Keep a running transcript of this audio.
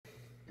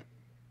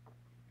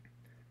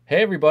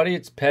Hey everybody,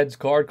 it's Peds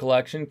Card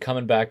Collection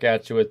coming back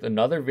at you with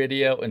another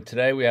video, and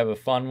today we have a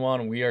fun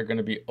one. We are going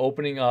to be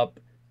opening up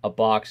a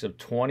box of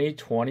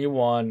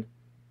 2021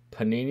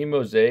 Panini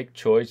Mosaic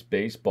Choice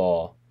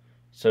Baseball.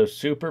 So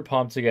super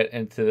pumped to get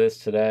into this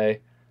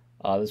today.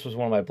 This was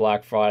one of my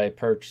Black Friday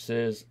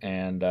purchases,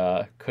 and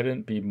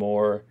couldn't be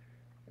more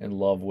in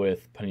love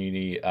with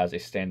Panini as a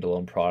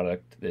standalone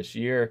product this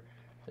year.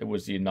 It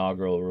was the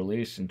inaugural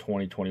release in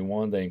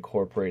 2021. They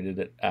incorporated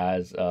it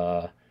as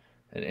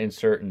an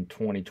insert in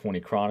 2020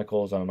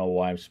 Chronicles. I don't know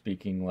why I'm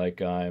speaking like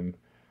I'm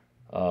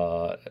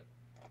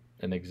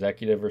an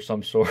executive or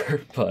some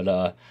sort,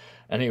 but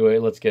anyway,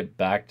 let's get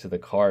back to the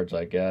cards,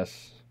 I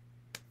guess.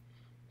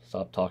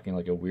 Stop talking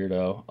like a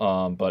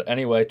weirdo. But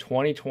anyway,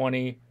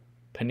 2020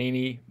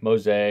 Panini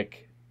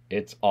Mosaic.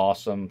 It's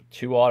awesome.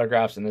 2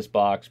 autographs in this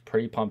box.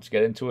 Pretty pumped to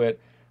get into it.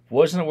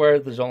 Wasn't aware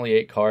that there's only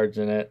 8 cards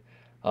in it.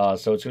 So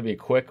it's going to be a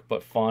quick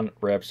but fun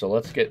rip. So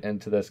let's get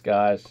into this,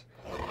 guys.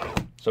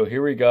 So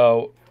here we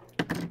go.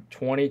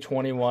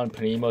 2021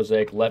 Panini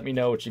Mosaic. Let me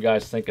know what you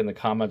guys think in the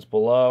comments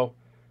below.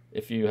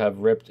 If you have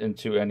ripped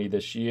into any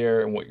this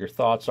year and what your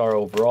thoughts are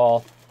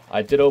overall.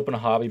 I did open a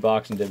hobby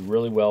box and did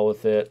really well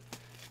with it.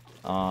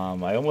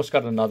 I almost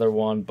got another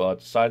one, but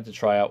decided to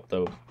try out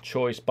the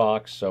choice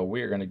box. So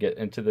we are going to get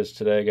into this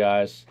today,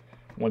 guys.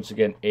 Once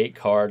again, 8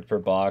 cards per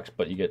box,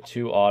 but you get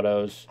 2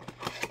 autos.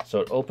 So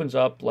it opens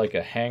up like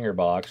a hanger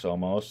box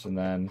almost, and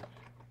then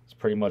it's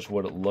pretty much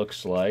what it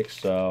looks like.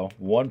 So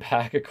 1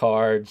 pack of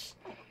cards,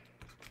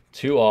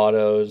 2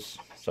 autos.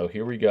 So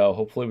here we go.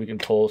 Hopefully we can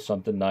pull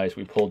something nice.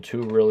 We pulled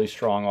 2 really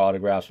strong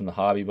autographs from the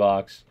hobby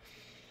box,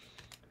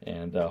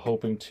 and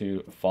hoping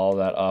to follow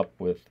that up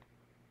with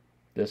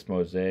this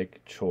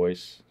Mosaic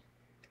choice.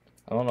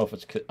 I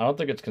don't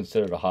think it's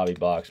considered a hobby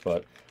box,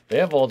 but they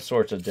have all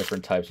sorts of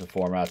different types of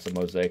formats of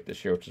Mosaic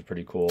this year, which is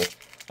pretty cool.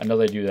 I know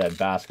they do that in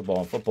basketball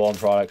and football and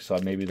products, so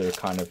maybe they're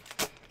kind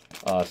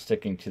of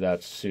sticking to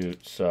that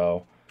suit.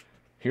 So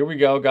here we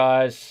go,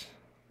 guys.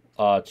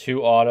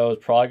 2 autos,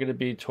 probably going to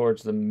be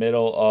towards the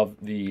middle of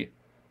the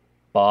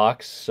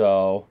box,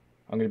 so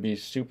I'm going to be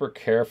super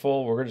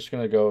careful. We're just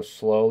going to go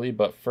slowly,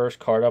 but first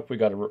card up, we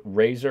got a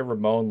Razor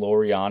Ramon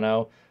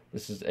Laureano.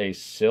 This is a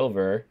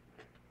silver.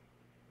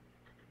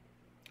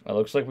 It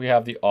looks like we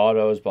have the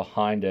autos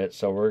behind it,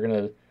 so we're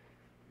going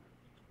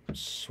to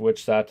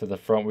switch that to the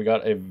front. We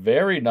got a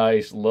very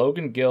nice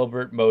Logan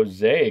Gilbert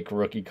Mosaic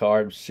rookie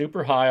card.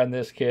 Super high on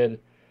this kid.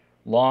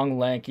 Long,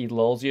 lanky,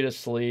 lulls you to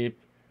sleep,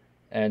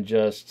 and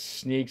just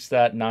sneaks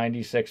that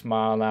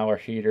 96-mile-an-hour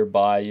heater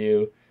by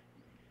you.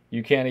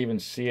 You can't even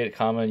see it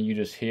coming. You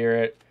just hear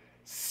it.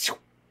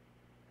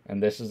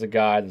 And this is a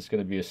guy that's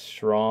going to be a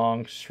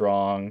strong,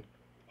 strong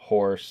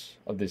horse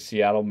of the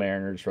Seattle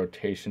Mariners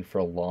rotation for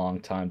a long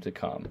time to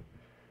come.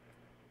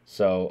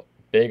 So,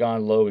 big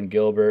on Logan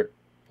Gilbert.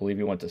 I believe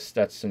he went to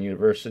Stetson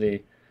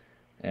University.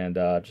 And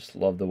just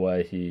love the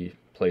way he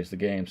plays the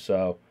game.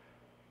 So,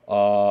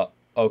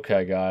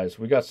 okay, guys,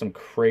 we got some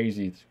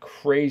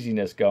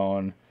craziness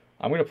going.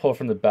 I'm going to pull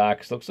from the back,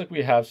 because it looks like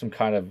we have some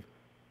kind of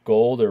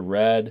gold or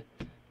red,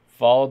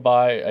 followed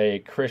by a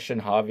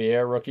Christian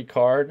Javier rookie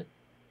card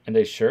and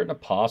a Shirt and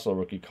Apostle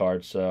rookie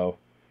card. So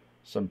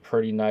some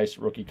pretty nice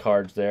rookie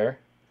cards there.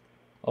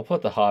 I'll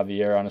put the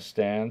Javier on a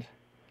stand.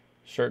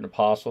 Shirt and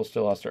Apostle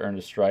still has to earn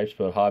the stripes,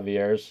 but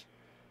Javier's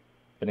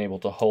been able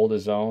to hold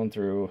his own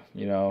through,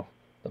 the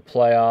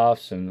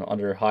playoffs and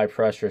under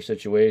high-pressure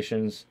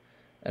situations.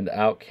 And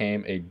out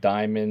came a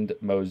Diamond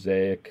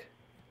Mosaic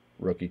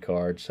rookie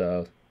card.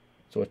 So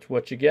that's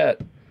what you get.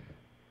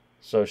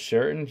 So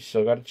Shirton, you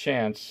still got a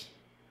chance.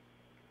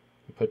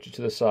 We put you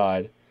to the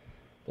side.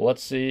 But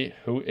let's see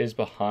who is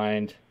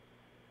behind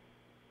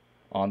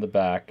on the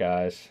back,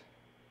 guys.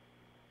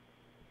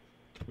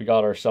 We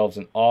got ourselves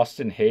an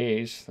Austin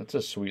Hayes. That's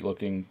a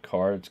sweet-looking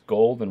card. It's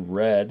gold and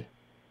red.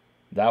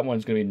 That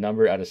one's going to be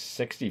numbered out of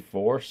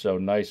 64. So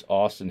nice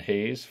Austin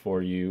Hayes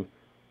for you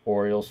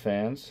Orioles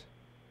fans.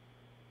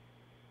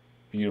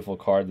 Beautiful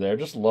card there.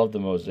 Just love the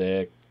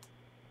Mosaic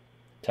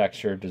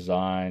texture,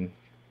 design,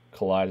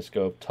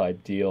 kaleidoscope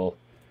type deal,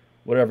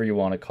 whatever you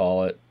want to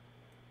call it.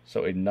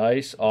 So a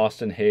nice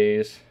Austin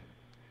Hayes.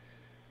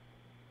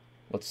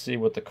 Let's see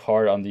what the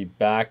card on the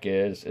back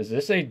is. Is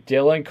this a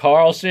Dylan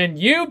Carlson?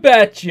 You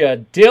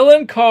betcha!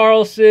 Dylan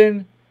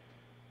Carlson,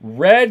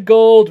 red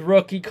gold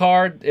rookie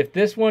card. If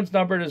this one's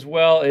numbered as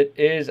well, it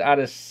is out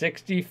of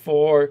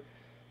 64.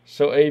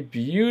 So a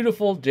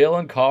beautiful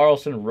Dylan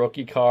Carlson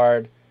rookie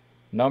card.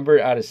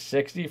 Numbered out of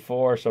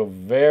 64, so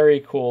very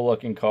cool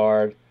looking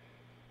card.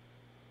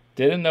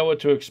 Didn't know what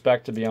to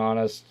expect, to be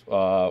honest,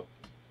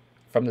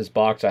 from this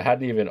box. I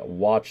hadn't even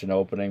watched an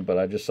opening, but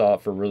I just saw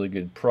it for a really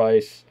good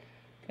price.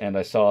 And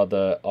I saw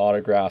the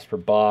autographs per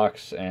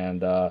box,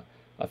 and I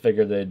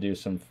figured they'd do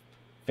some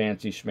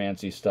fancy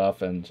schmancy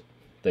stuff, and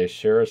they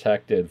sure as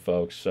heck did,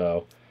 folks.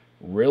 So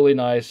really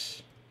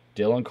nice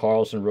Dylan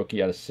Carlson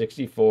rookie out of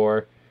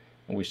 64.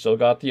 And we still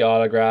got the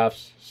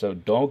autographs, so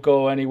don't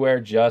go anywhere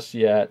just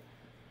yet.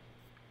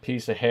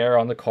 Piece of hair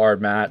on the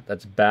card mat.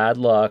 That's bad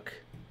luck.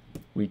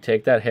 We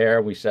take that hair,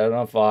 we set it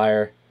on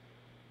fire.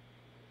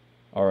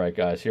 All right,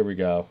 guys, here we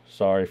go.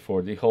 Sorry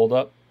for the hold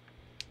up.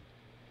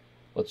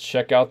 Let's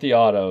check out the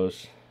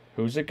autos.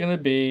 Who's it going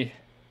to be?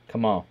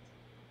 Come on.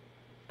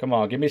 Come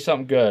on, give me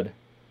something good.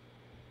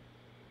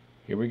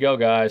 Here we go,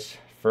 guys.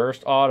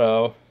 First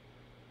auto.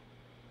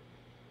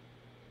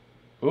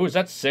 Ooh, is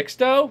that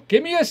Sixto?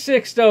 Give me a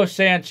Sixto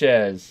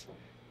Sanchez.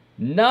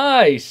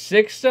 Nice.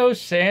 Sixto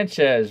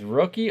Sanchez.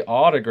 Rookie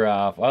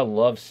autograph. I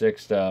love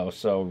Sixto.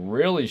 So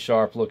really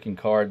sharp looking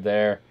card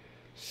there.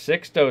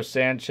 Sixto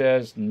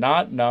Sanchez.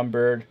 Not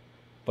numbered,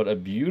 but a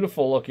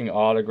beautiful looking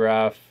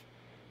autograph.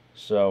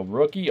 So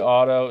rookie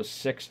auto.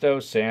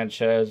 Sixto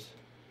Sanchez.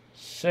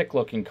 Sick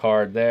looking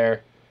card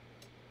there.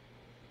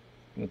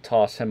 I'm going to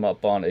toss him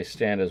up on a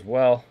stand as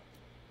well.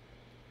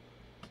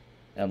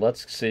 And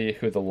let's see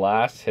who the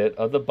last hit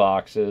of the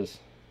box is.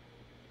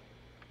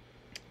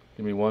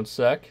 Give me one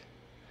sec.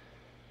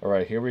 All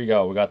right, here we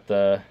go. We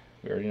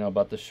already know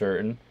about the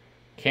shirt. And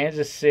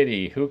Kansas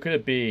City, who could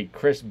it be?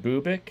 Chris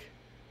Bubik?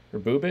 Or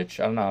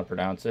Bubich? I don't know how to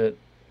pronounce it.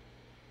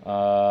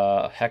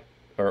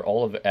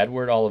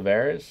 Edward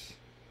Olivares.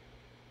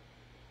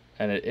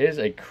 And it is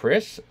a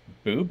Chris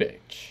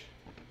Bubich.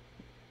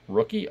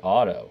 Rookie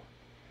auto.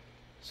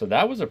 So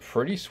that was a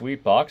pretty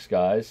sweet box,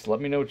 guys.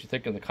 Let me know what you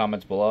think in the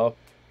comments below.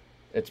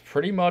 It's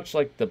pretty much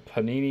like the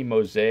Panini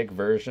Mosaic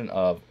version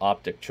of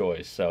Optic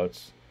Choice. So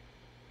it's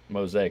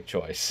Mosaic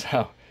Choice.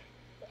 So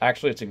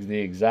actually, it's the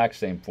exact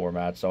same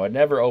format. So I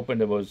never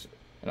opened an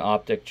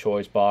Optic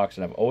Choice box,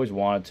 and I've always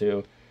wanted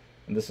to.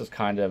 And this has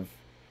kind of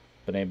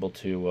been able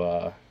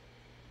to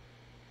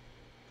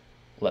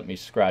let me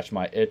scratch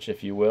my itch,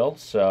 if you will.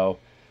 So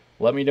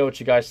let me know what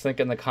you guys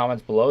think in the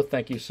comments below.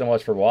 Thank you so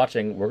much for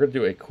watching. We're going to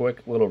do a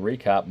quick little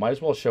recap. Might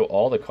as well show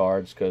all the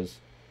cards because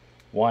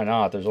why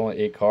not? There's only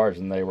 8 cards,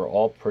 and they were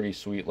all pretty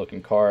sweet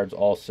looking cards,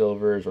 all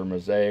silvers or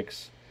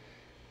mosaics.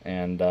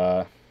 And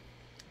yeah,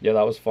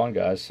 that was fun,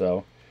 guys.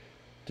 So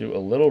do a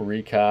little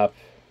recap.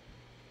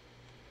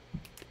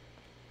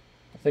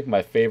 I think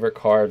my favorite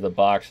card of the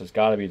box has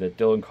got to be the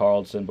Dylan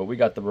Carlson, but we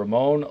got the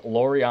Ramon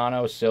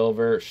Laureano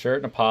silver, Shirt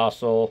and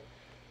Apostle,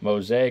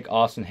 mosaic,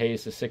 Austin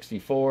Hayes to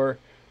 64.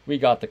 We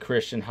got the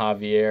Christian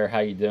Javier, how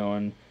you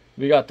doing?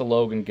 We got the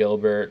Logan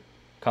Gilbert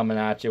coming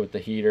at you with the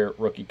heater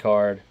rookie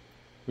card.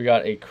 We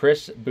got a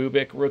Chris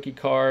Bubik rookie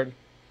card,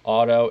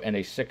 auto, and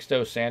a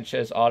Sixto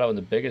Sanchez auto. And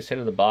the biggest hit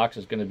of the box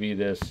is going to be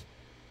this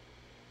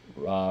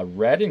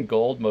red and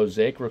gold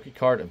mosaic rookie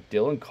card of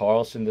Dylan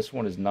Carlson. This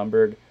one is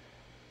numbered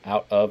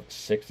out of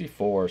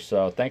 64.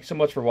 So thanks so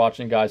much for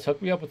watching, guys.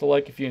 Hook me up with a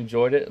like if you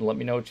enjoyed it, and let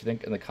me know what you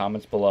think in the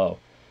comments below.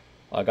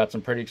 I got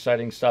some pretty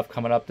exciting stuff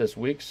coming up this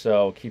week,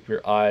 so keep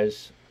your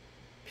eyes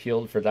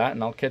peeled for that,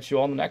 and I'll catch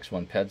you on the next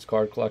one. Peds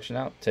card collection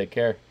out. Take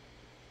care.